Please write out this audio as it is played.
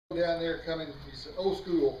Down there coming, he's old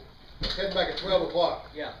school, heading back at 12 o'clock.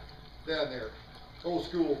 Yeah. Down there, old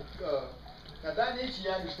school. Now Dainichi,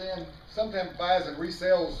 I understand, sometimes buys and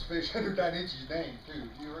resells fish under Dainichi's name too.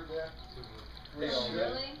 You heard that? Mm-hmm.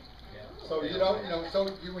 Really? Yeah. So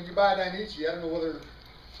when you buy Dainichi, I don't know whether.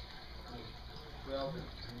 Well,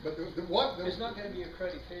 but the one. it's not going to be a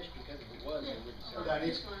cruddy fish because if it was, it wouldn't sell.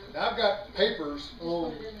 Dainichi. Now I've got papers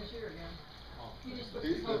on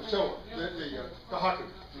the hockey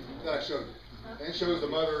that I showed you. And it shows the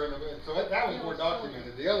mother and so that was more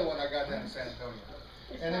documented. The other one I got down in San Antonio.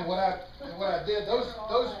 And then what I did,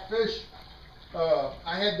 those fish,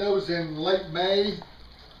 I had those in late May,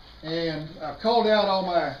 and I called out all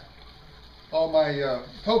my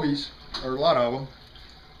tobies, or a lot of them.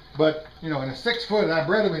 But in a 6 foot, and I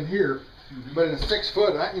bred them in here. But in a 6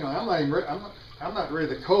 foot, I'm not ready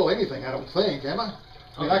to cull anything. I don't think, am I?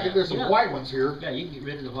 I mean, there's some white ones here. Yeah, you can get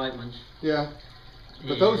rid of the white ones. Yeah,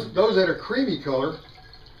 but those that are creamy color.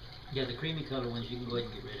 Yeah, the creamy color ones you can go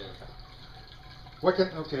ahead and get rid of. What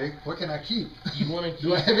can I keep? You want to keep.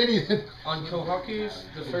 Do I have anything? On kohakus,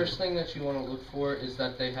 the first thing that you want to look for is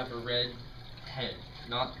that they have a red head.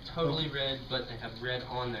 Not totally red, but they have red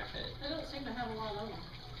on their head. They don't seem to have a lot of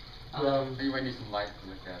them. You might need some light to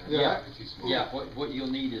look at it. Yeah. Yeah, what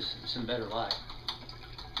you'll need is some better light.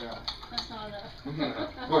 Yeah. That's not enough.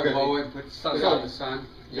 Okay. Oh, and put sun out in the sun.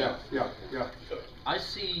 Yeah. I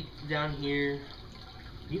see down here.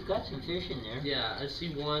 You've got some fish in there. Yeah, I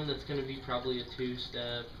see one that's going to be probably a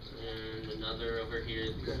 2-step, and another over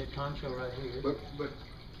here. Got a concho right here. But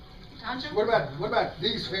Concho? what about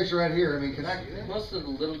these fish right here? I mean, can I? Most of the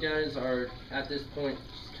little guys are at this point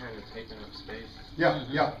just kind of taking up space.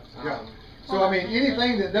 Yeah. So I mean,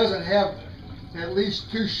 anything that doesn't have at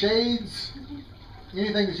least 2 shades,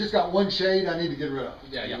 anything that's just got 1 shade, I need to get rid of.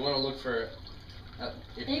 Yeah, you want to look for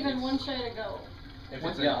Even 1 shade of gold. If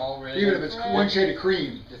it's an all red. Even if it's 1 shade of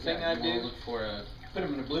cream. The thing I I do, look for put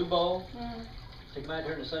them in a blue bowl, Mm. take them out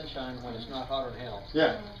here in the sunshine when it's not hotter than hell.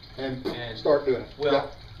 Yeah, and start doing it. Well,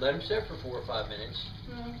 let them sit for 4 or 5 minutes.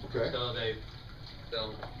 Mm. Okay. So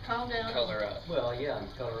they'll Calm down. color up. Well, yeah,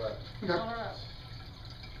 color up. Okay. Color up.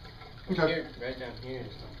 Okay. Here, right down here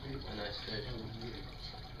is a nice fish.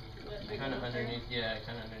 Kind of underneath,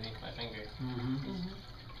 underneath my finger.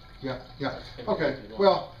 Yeah. Okay.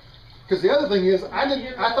 Well, because the other thing is, I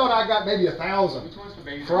thought I got maybe 1,000 Which one's the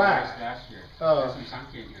baby fry. last year?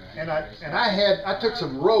 I took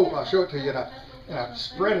some rope. I'll show it to you, and I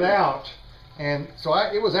spread it out, and so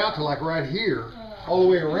it was out to like right here, all the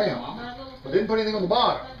way around. I didn't put anything on the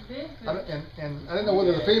bottom, and I didn't know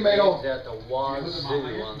whether the female. At the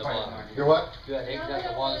wazoo on the bottom. You're what? You got eggs at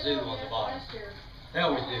the wazoo on the bottom. They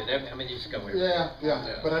always do. They just come here.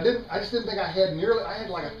 Yeah. But I just didn't think I had nearly. I had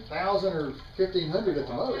like 1,000 or 1,500 at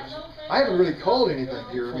the most. I haven't really culled anything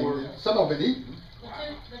here. I mean, some of it eaten.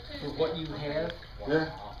 For what you have, Yeah.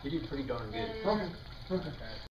 you did pretty darn good. Okay.